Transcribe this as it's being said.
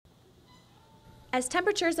As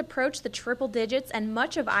temperatures approach the triple digits and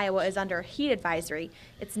much of Iowa is under a heat advisory,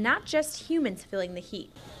 it's not just humans feeling the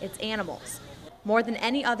heat, it's animals. More than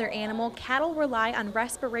any other animal, cattle rely on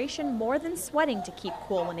respiration more than sweating to keep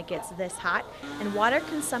cool when it gets this hot, and water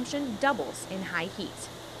consumption doubles in high heat.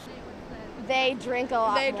 They drink a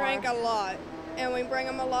lot more. They drink a lot, and we bring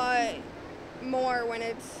them a lot more when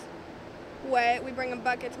it's wet. We bring them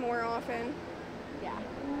buckets more often. Yeah.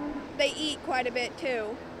 They eat quite a bit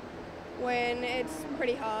too when it's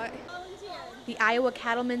pretty hot. The Iowa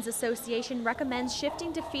Cattlemen's Association recommends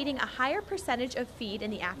shifting to feeding a higher percentage of feed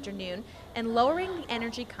in the afternoon and lowering the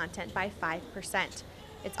energy content by 5%.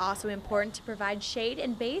 It's also important to provide shade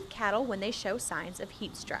and bathe cattle when they show signs of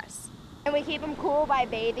heat stress. And we keep them cool by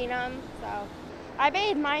bathing them. So I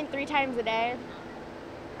bathe mine 3 times a day.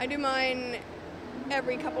 I do mine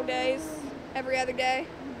every couple days, every other day.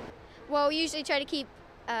 Well, we usually try to keep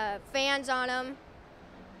fans on them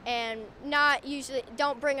and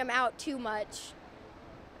don't bring them out too much,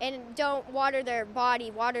 and don't water their body,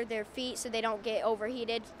 water their feet so they don't get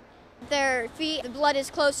overheated. Their feet, the blood is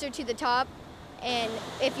closer to the top, and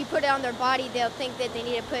if you put it on their body, they'll think that they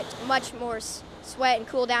need to put much more sweat and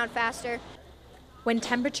cool down faster. When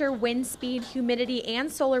temperature, wind speed, humidity,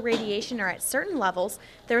 and solar radiation are at certain levels,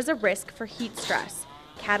 there's a risk for heat stress.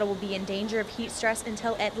 Cattle will be in danger of heat stress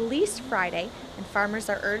until at least Friday, and farmers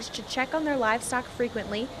are urged to check on their livestock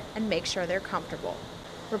frequently and make sure they're comfortable.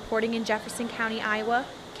 Reporting in Jefferson County, Iowa,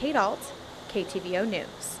 Kate Alt, KTVO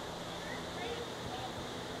News.